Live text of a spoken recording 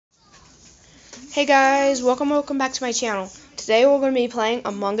Hey guys, welcome back to my channel. Today we're going to be playing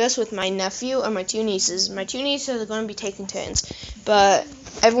Among Us with my nephew and my two nieces. My two nieces are going to be taking turns, but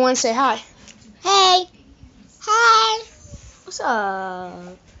everyone say hi. Hey. Hi. What's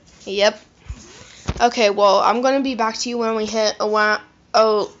up? Yep. Okay, well, I'm going to be back to you when we hit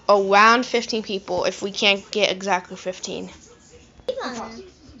around 15 people, if we can't get exactly 15.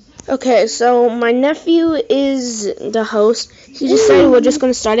 Okay, so my nephew is the host. He decided we're just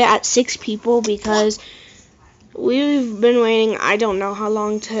going to start it at 6 people because we've been waiting, I don't know how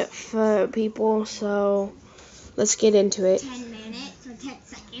long for people, so let's get into it. 10 minutes or 10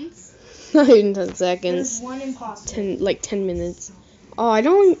 seconds. Not even 10 seconds. There's one imposter. 10 minutes. Oh, I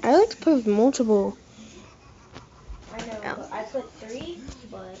like to put multiple. I know, but I put 3,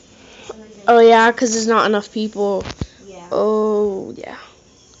 but... Oh yeah, because there's not enough people. Yeah. Oh, yeah.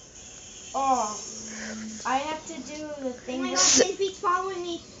 Oh, I have to do the thing. Oh my god, 10 feet's following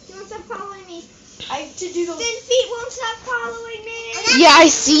me. He won't stop following me. I have to do the... 10 feet won't stop following me. Yeah, I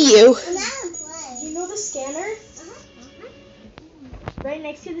see you. You know the scanner? Right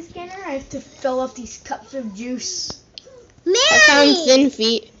next to the scanner, I have to fill up these cups of juice. I found Thin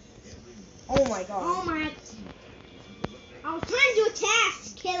Feet. Oh my god. Oh my... I was trying to do a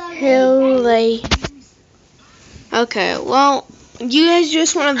task. Hilly. Okay, well, you guys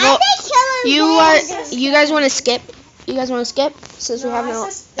just want to vote. You guys want to skip? You guys want to skip since we have no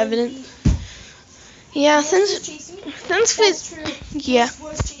evidence? Yeah, since yeah.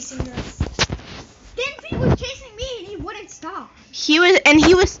 Thin was chasing me and he wouldn't stop. He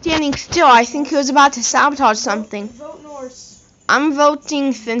was standing still. I think he was about to sabotage something. Vote Norse. I'm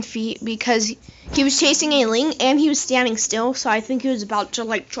voting Thin Feet because he was chasing a link and he was standing still, so I think he was about to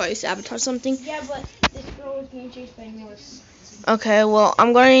try to sabotage something. Yeah, but this girl was being chased by Norse. Okay, well,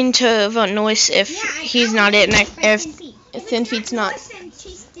 I'm going to vote Noise if he's not it, and if Thin Feet's not.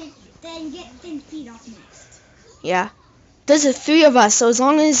 Then get Thin Feet off next. Yeah. There's 3 of us, so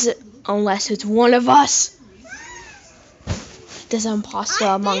unless it's one of us. There's an imposter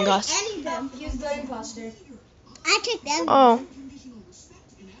among us. He's the imposter. I took them. Oh.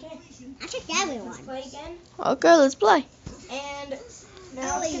 I took everyone. Let's play again. Okay, let's play. And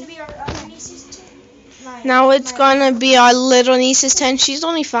now it's going to be our other niece's turn. Now it's gonna be our little niece's turn. She's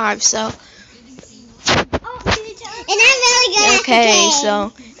only 5, so. And I'm really good at Okay, the game.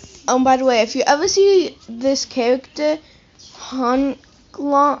 so. By the way, if you ever see this character, Hunklum,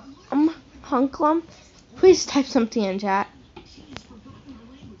 please type something in chat.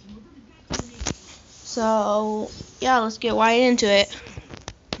 So, yeah, let's get right into it.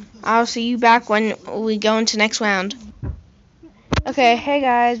 I'll see you back when we go into next round. Okay, hey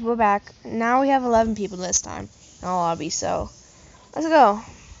guys, we're back. Now we have 11 people this time in the lobby, so let's go.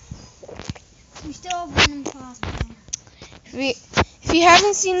 We still have one imposter. If you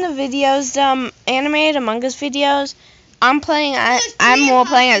haven't seen the videos, the animated Among Us videos, I'm more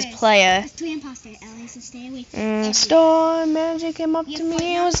playing as player. There's 2 imposters, Ellie, so stay away from me. Star Magic came up to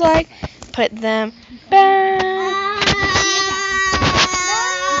me and was like, put them back.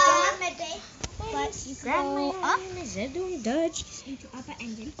 Grab my up. Is it doing dodge? Into upper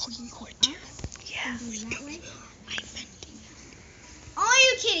engine. Yeah. Are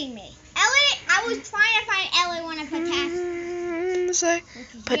you kidding me? Ellie, I was trying to find Ellie when I put task.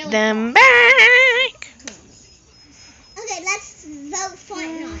 Put them back. Okay, let's vote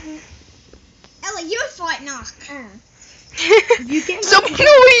Fortnite. Ellie, you're Fortnite. Someone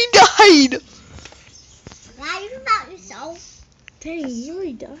already died. Now you can vote yourself. Dang, you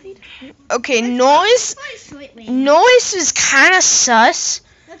already died? Okay, Norris is kind of sus.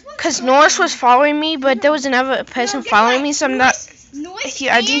 Because Norris was following me, but there was another person following me, so I'm not...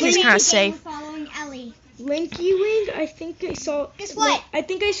 I think he's kind of safe. Following Ellie. Linky Wing, I think I saw... Guess what? I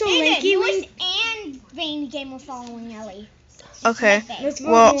think I saw Linky Wing. And Vein Game were following Ellie. Okay, Let's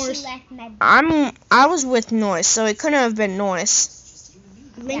vote well, Norse. I was with Norris, so it couldn't have been Norris.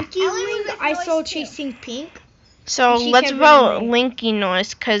 Linky Wing, I saw chasing Pink. So let's vote Linky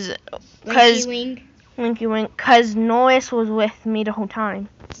Norris, because Linky Wing, because Norris was with me the whole time.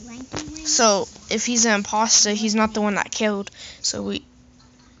 So if he's an imposter, he's not the one that killed. So I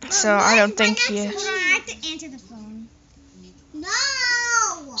don't think he is. I have to answer the phone.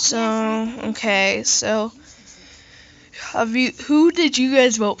 No. So okay, so who did you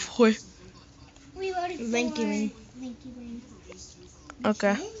guys vote for? We voted for Linky Wing. Linky Wing.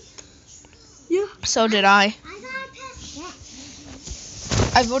 Okay. Yeah. So did I. I got a test.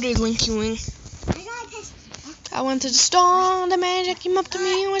 I voted Linky Wing. I got a test. I went to the store, the manager came up to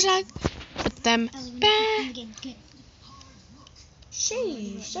me and was like, put them back.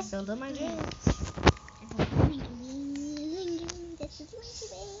 Sheesh, I filled up my jeans.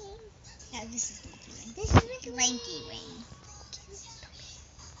 No, this is Lanky Wing. This is Lanky Wing.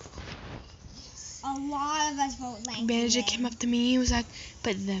 A lot of us vote Lanky Manager Wing. came up to me and was like,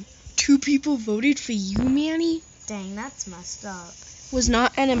 but the 2 people voted for you, Manny? Dang, that's messed up. Was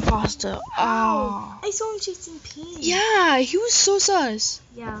not an imposter. Oh. I saw him chasing Pete. Yeah, he was so sus.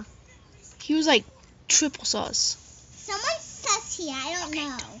 Yeah. He was like triple sus. Someone's sus here. I don't know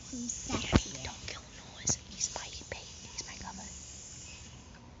who's sus here. Don't kill Noise. He's my bait. He's my cover.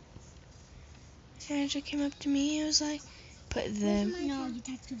 Manager came up to me and was like, put them. No, you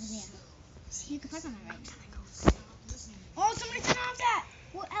text over there. You can press on it right now. Oh, somebody turned off that.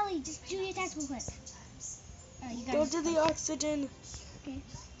 Well, Ellie, just do your text real quick. Go to the oxygen. Okay.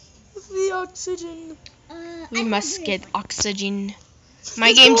 The oxygen. We must get oxygen.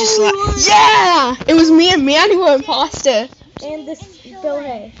 My game just yeah! It was me and Manny were imposter. And this Bill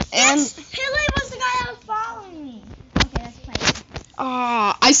Hay. And Hilly was the guy that was following me. Okay, that's playing.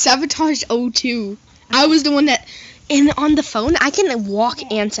 I sabotaged O2. I was the one that on the phone I can walk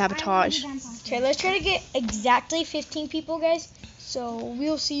and sabotage. Okay, let's try to get exactly 15 people, guys. So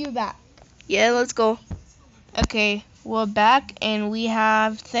we'll see you back. Yeah, let's go. Okay, we're back and we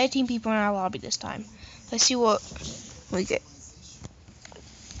have 13 people in our lobby this time. Let's see what we get.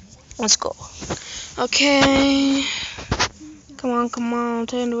 Let's go. Okay. Come on,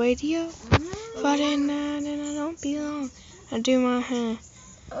 turn the radio. Friday night and I don't belong. I do my hair.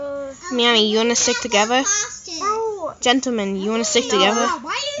 Manny, you wanna stick together? Bro. Gentlemen, you wanna stick together?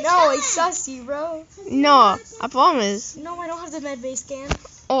 No, it's sussy, bro. No, I promise. No, I don't have the medbay scan.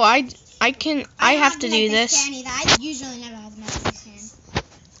 Oh, I have to do this. I usually never have the medbay scan.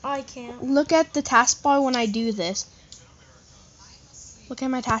 I can't. Look at the taskbar when I do this. Look at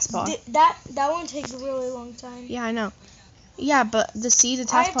my taskbar. That one takes a really long time. Yeah, I know. Yeah, but the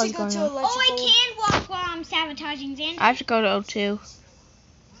taskbar is going on. Oh, I can walk while I'm sabotaging Xander. I have to go to O2.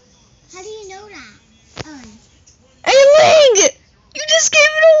 How do you know that? Hey, Ling! You just gave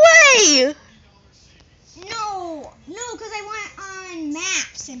it away! No, because I went on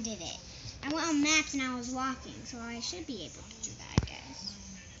maps and did it. I went on maps and I was walking, so I should be able to do that, I guess.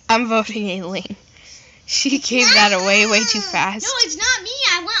 I'm voting A Ling. She gave that away way too fast. No, it's not me.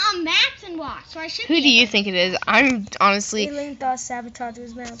 I went on maps and walked, so I should Who do you think it is? I'm honestly... Aileen thought sabotage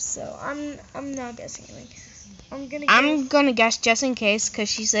was maps, so I'm not guessing Aileen. I'm gonna guess just in case, because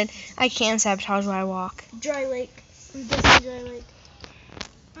she said I can't sabotage while I walk. Dry Lake. I'm guessing Dry Lake.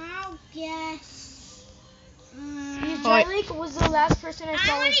 I'll guess. Dry Lake was the last person I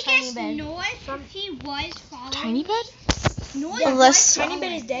saw I'm was Tiny Bed. North. He was following. Tiny Bed? North. Yeah, Unless Tiny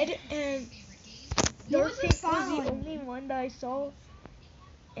Bed is dead, and Dark Pink was the only one that I saw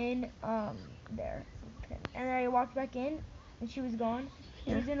in there. Okay. And then I walked back in, and she was gone.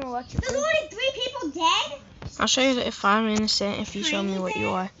 She was in an electrical. There's already 3 people dead. I'll show you if I'm innocent if you show me what you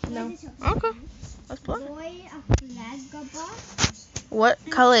are. No. Okay. Let's play. Boy, a flag. What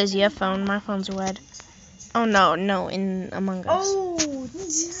color is your phone? My phone's red. Oh no, in Among Us. Oh,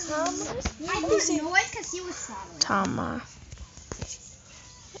 I voted North because he was following. Tama.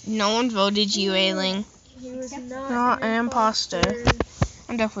 No one voted you, Ailing. he was Not an imposter.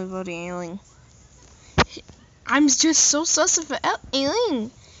 I'm definitely voting Ailing. I'm just so sus of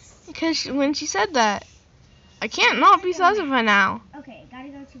Ailing. Because when she said that, I can't not be sus of her now. Okay, gotta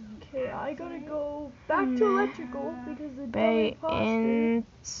go to. Okay, I gotta go back to electrical because the Bay I have to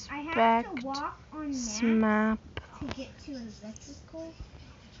inspect walk on map. to get to electrical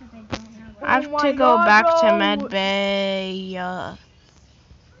because I don't know where. I have to go back to Med Bay.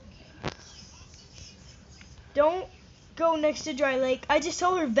 Don't go next to Dry Lake. I just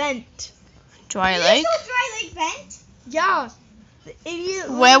saw her vent. Dry Lake? You saw Dry Lake vent? Yeah. The idiot.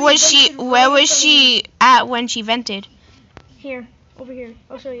 Where was she? vented Where right was in front of she at when she vented? me. Here, over here.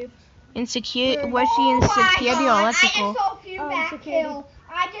 I'll show you. Was she in security or electrical? Security.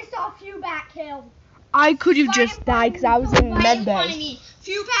 I just saw Fewback kill. I could have just died because I was in Med Bay.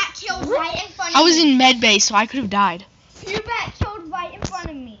 Fewback killed right in front of me. I was in Med Bay, so I could have died. Fewback killed right in front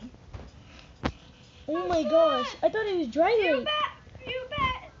of me. Oh my gosh. I thought it was Dry Lake.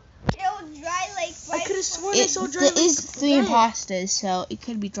 Fewback killed Dry Lake right I could have sworn I saw Dry Lake. There is 3 imposters, so it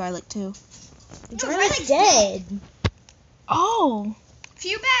could be Dry Lake too. Dry Lake's dead. Oh.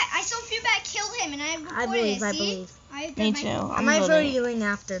 I saw Fewback kill him, and I reported it. I believe. Me too. I might vote Aileen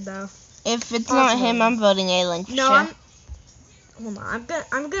after though. If it's not him, I'm voting A-Link for No, sure. Hold on.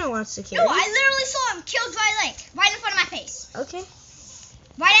 I'm gonna watch security. No, I literally saw him kill Dry Lake right in front of my face. Okay.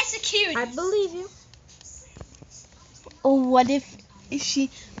 Right at security. I believe you. Or what if she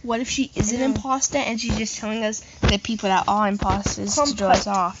is an imposter and she's just telling us the people that are imposters to draw us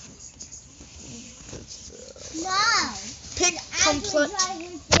off? No. Pick complete.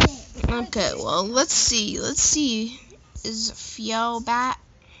 Okay, well, let's see. Is Feobat?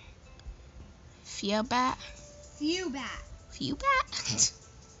 Feobat?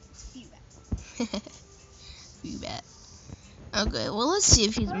 Okay, well, let's see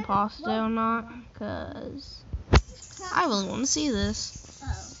if he's imposter or not, because I really want to see this.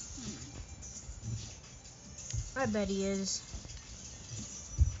 I bet he is.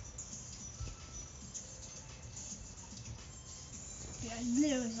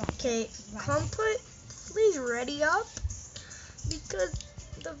 Okay, please ready up, because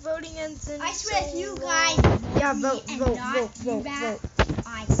the voting ends in I swear, if you guys vote.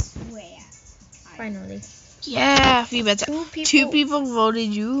 I swear. Finally. Yeah, Feobat. Two people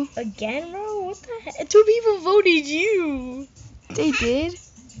voted you. Again, bro? What the heck? 2 people voted you. They did?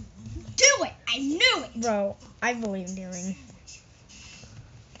 Do it! I knew it! Bro, I believe in doing.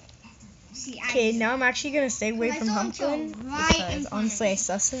 See, Okay, now I'm actually gonna stay away from Humpkin, because honestly I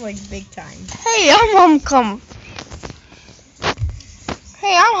suss him like big time. Hey, I'm Humpkin.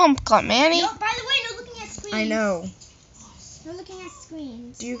 Hey, I'm Humpkin, Manny. No, by the way, no looking at screens. I know. No looking at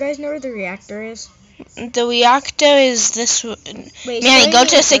screens. Do you guys know where the reactor is? The reactor is this. Wait, Manny, go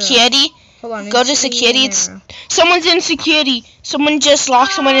to security. Hold on. Go to security. Someone's in security. Someone just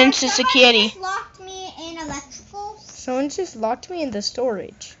locked someone into security. Just locked me in electrical. Someone just locked me in the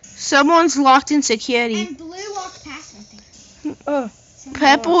storage. Someone's locked in security. And blue walked past, I think. Oh.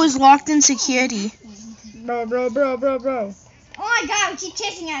 Purple is locked in security. Bro. Oh my god, we keep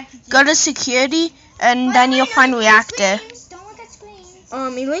chasing after you. Go to security, and then you'll find reactor. Don't look at screens.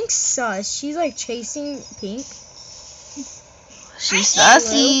 Elink's sus. She's like chasing Pink. She's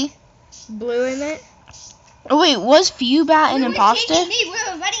sussy. Blue in it. Oh wait, was Feobat an imposter? We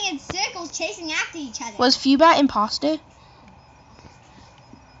were running in circles chasing after each other. Was Feobat imposter?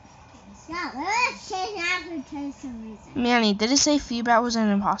 Yeah, we were chasing after each other for some reason. Manny, did it say Feobat was an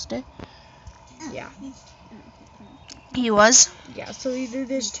imposter? Yeah. He was? Yeah, so either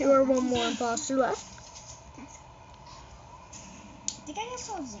there's 2 or 1 more imposter left. I think I just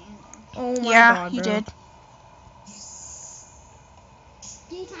saw Xander. Oh my god, you bro. did.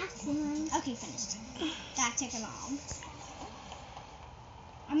 Okay, finished. That took long.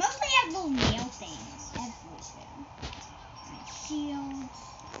 I mostly have little nail things everywhere. My shield.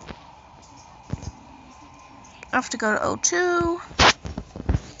 I have to go to O2.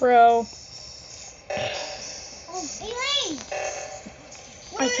 Bro. Oh, Elaine!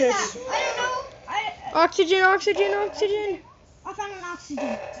 What I is took- that? I don't know. Oxygen. I found an oxygen. I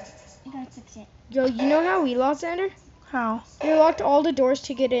gotta fix it. Yo, you know how we lost Xander? How? We locked all the doors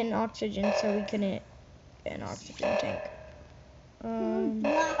to get in oxygen, so we couldn't get an oxygen tank.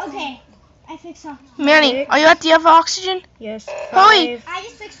 Okay, I fixed oxygen. Manny, are you at the other oxygen? Yes. Hurry! 5, I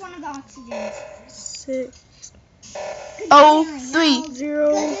just fixed one of the oxygens. 6, Oh, 3,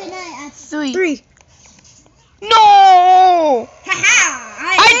 0, 3. 3. No! Haha!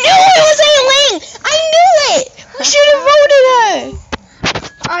 I knew it was Aileen! I knew it! We should have voted her!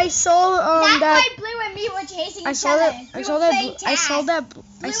 I saw That's that. why Blue and me were chasing I each saw other. that. I saw that. Blue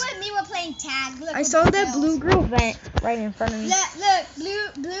and me were playing tag. Look, I saw that blue girl vent right in front of me. Look,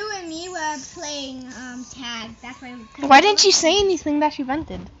 Blue and me were playing tag. That's why. Why didn't you say anything that you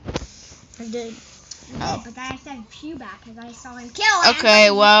vented? I did. Oh. But then I said Pewback because I saw him kill him.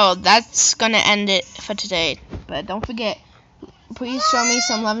 Okay, well, that's gonna end it for today. But don't forget, please show me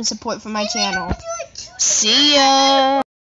some love and support for my channel. See ya!